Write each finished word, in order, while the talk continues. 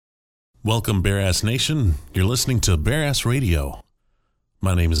Welcome, Bear Ass Nation. You're listening to Bear Ass Radio.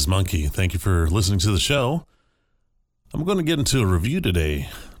 My name is Monkey. Thank you for listening to the show. I'm going to get into a review today.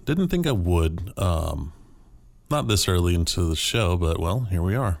 Didn't think I would. Not this early into the show, but well, here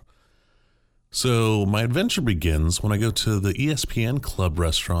we are. So my adventure begins when I go to the ESPN Club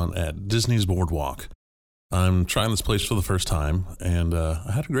restaurant at Disney's Boardwalk. I'm trying this place for the first time, and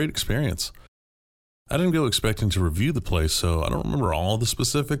I had a great experience. I didn't go expecting to review the place, so I don't remember all the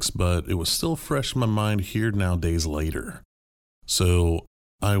specifics, but it was still fresh in my mind here now days later. So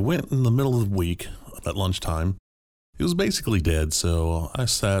I went in the middle of the week at lunchtime. It was basically dead, so I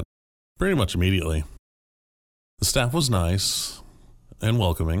sat pretty much immediately. The staff was nice and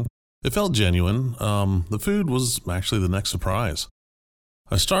welcoming. It felt genuine. The food was actually the next surprise.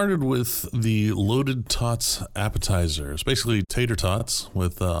 I started with the loaded tots appetizer. It's basically tater tots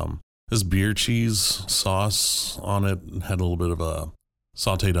with this beer cheese sauce on it. It had a little bit of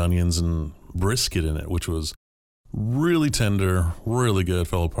sauteed onions and brisket in it, which was really tender, really good.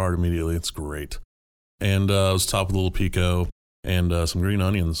 Fell apart immediately. It's great. And it was topped with a little pico and some green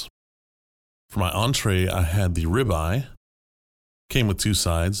onions. For my entree, I had the ribeye. Came with two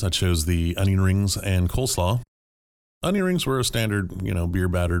sides. I chose the onion rings and coleslaw. Onion rings were a standard, beer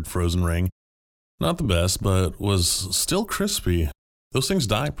battered frozen ring. Not the best, but was still crispy. Those things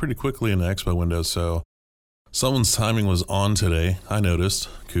die pretty quickly in the expo window, so someone's timing was on today. I noticed.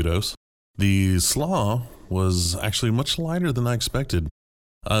 Kudos. The slaw was actually much lighter than I expected.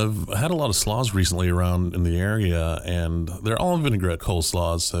 I've had a lot of slaws recently around in the area, and they're all vinaigrette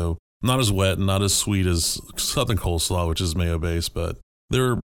coleslaws, so not as wet and not as sweet as Southern coleslaw, which is mayo-based, but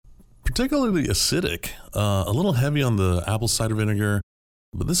they're particularly acidic, a little heavy on the apple cider vinegar,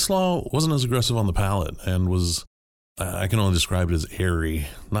 but this slaw wasn't as aggressive on the palate and was, I can only describe it as airy.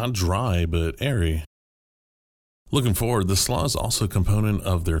 Not dry, but airy. Looking forward, the slaw is also a component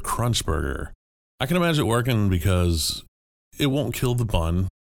of their crunch burger. I can imagine it working because it won't kill the bun,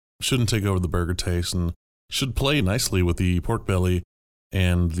 shouldn't take over the burger taste, and should play nicely with the pork belly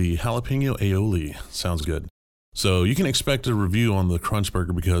and the jalapeno aioli. Sounds good. So you can expect a review on the crunch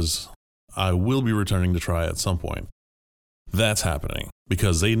burger because I will be returning to try it at some point. That's happening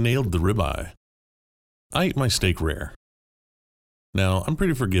because they nailed the ribeye. I eat my steak rare. Now, I'm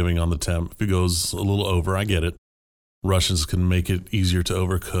pretty forgiving on the temp. If it goes a little over, I get it. Russians can make it easier to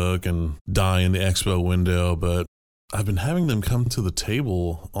overcook and die in the expo window, but I've been having them come to the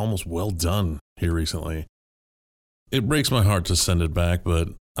table almost well done here recently. It breaks my heart to send it back, but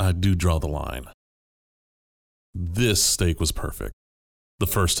I do draw the line. This steak was perfect. The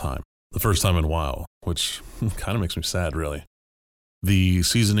first time in a while, which kind of makes me sad, really. The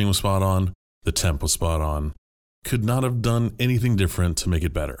seasoning was spot on. The temp was spot on. Could not have done anything different to make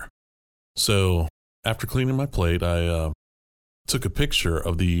it better. So after cleaning my plate, I took a picture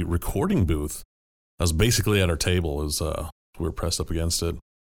of the recording booth. I was basically at our table as we were pressed up against it.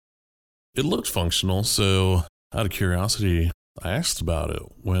 It looked functional, so out of curiosity, I asked about it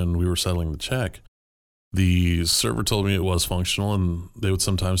when we were settling the check. The server told me it was functional and they would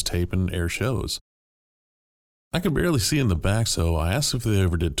sometimes tape and air shows. I could barely see in the back, so I asked if they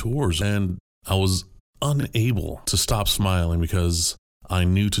ever did tours, and I was unable to stop smiling because I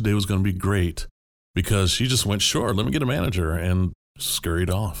knew today was going to be great, because she just went, sure, let me get a manager, and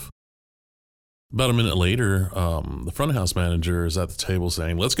scurried off. About a minute later, the front of house manager is at the table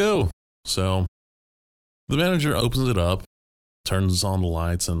saying, let's go. So the manager opens it up, turns on the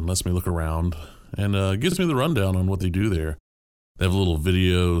lights, and lets me look around, and gives me the rundown on what they do there. They have a little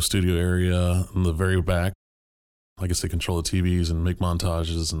video studio area in the very back. I guess they control the TVs and make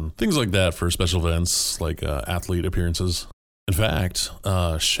montages and things like that for special events like athlete appearances. In fact,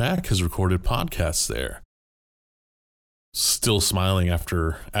 Shaq has recorded podcasts there. Still smiling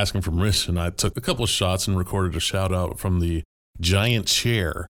after asking for permission, I took a couple of shots and recorded a shout out from the giant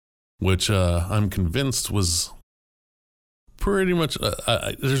chair, which I'm convinced was pretty much,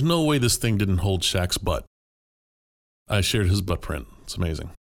 there's no way this thing didn't hold Shaq's butt. I shared his butt print. It's amazing.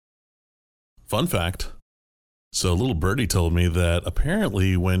 Fun fact. So a little birdie told me that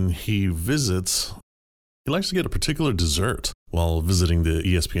apparently when he visits, he likes to get a particular dessert while visiting the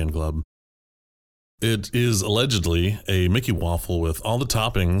ESPN Club. It is allegedly a Mickey waffle with all the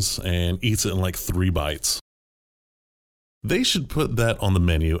toppings and eats it in like 3 bites. They should put that on the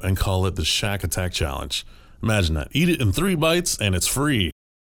menu and call it the Shaq Attack Challenge. Imagine that. Eat it in 3 bites and it's free.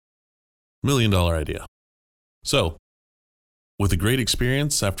 $1 million idea. So, with a great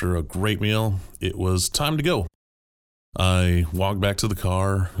experience after a great meal, it was time to go. I walked back to the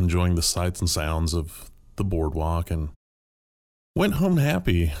car, enjoying the sights and sounds of the boardwalk, and went home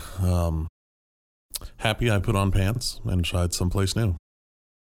happy. Happy I put on pants and tried someplace new.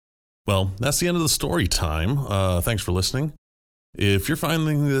 Well, that's the end of the story time. Thanks for listening. If you're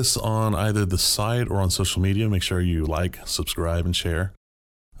finding this on either the site or on social media, make sure you like, subscribe, and share.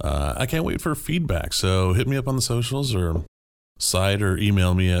 I can't wait for feedback, so hit me up on the socials or site or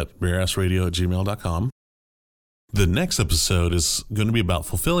email me at bearassradio@gmail.com. The next episode is going to be about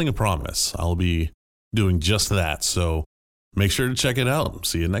fulfilling a promise. I'll be doing just that, so make sure to check it out.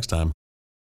 See you next time.